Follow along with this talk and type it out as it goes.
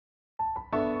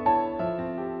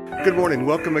Good morning.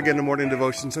 Welcome again to Morning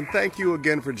Devotions, and thank you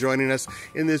again for joining us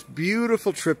in this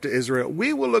beautiful trip to Israel.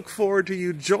 We will look forward to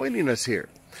you joining us here.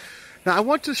 Now, I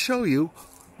want to show you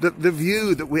the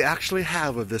view that we actually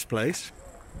have of this place.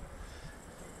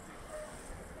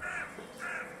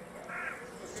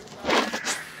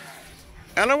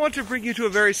 And I want to bring you to a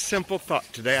very simple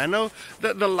thought today. I know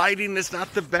that the lighting is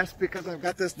not the best because I've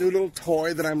got this new little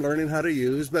toy that I'm learning how to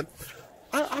use, but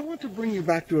I want to bring you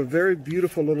back to a very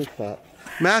beautiful little thought.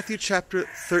 Matthew chapter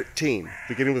 13,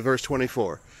 beginning with verse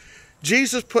 24.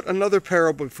 Jesus put another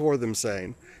parable before them,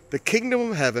 saying, "The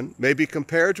kingdom of heaven may be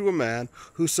compared to a man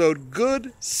who sowed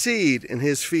good seed in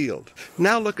his field."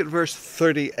 Now look at verse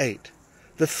 38.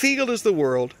 The field is the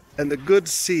world, and the good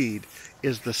seed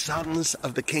is the sons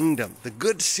of the kingdom. The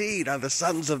good seed are the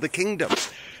sons of the kingdom.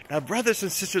 Now, brothers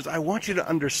and sisters, I want you to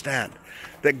understand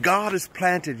that God has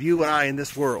planted you and I in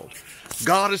this world.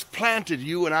 God has planted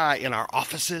you and I in our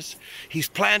offices. He's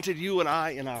planted you and I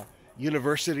in our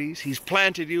universities. He's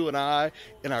planted you and I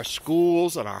in our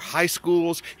schools and our high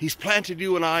schools. He's planted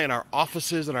you and I in our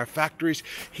offices and our factories.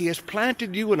 He has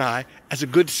planted you and I as a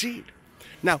good seed.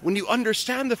 Now, when you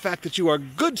understand the fact that you are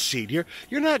good seed here,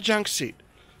 you're not junk seed.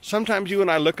 Sometimes you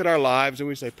and I look at our lives and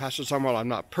we say, "Pastor Samuel, I'm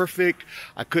not perfect.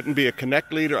 I couldn't be a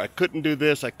Connect leader. I couldn't do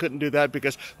this. I couldn't do that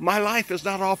because my life is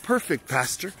not all perfect,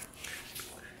 Pastor."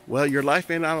 Well, your life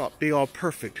may not be all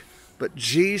perfect, but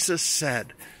Jesus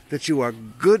said that you are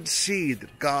good seed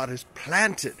that God has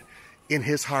planted in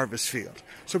his harvest field.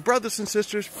 So brothers and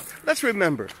sisters, let's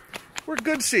remember, we're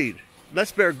good seed.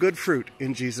 Let's bear good fruit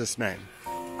in Jesus' name.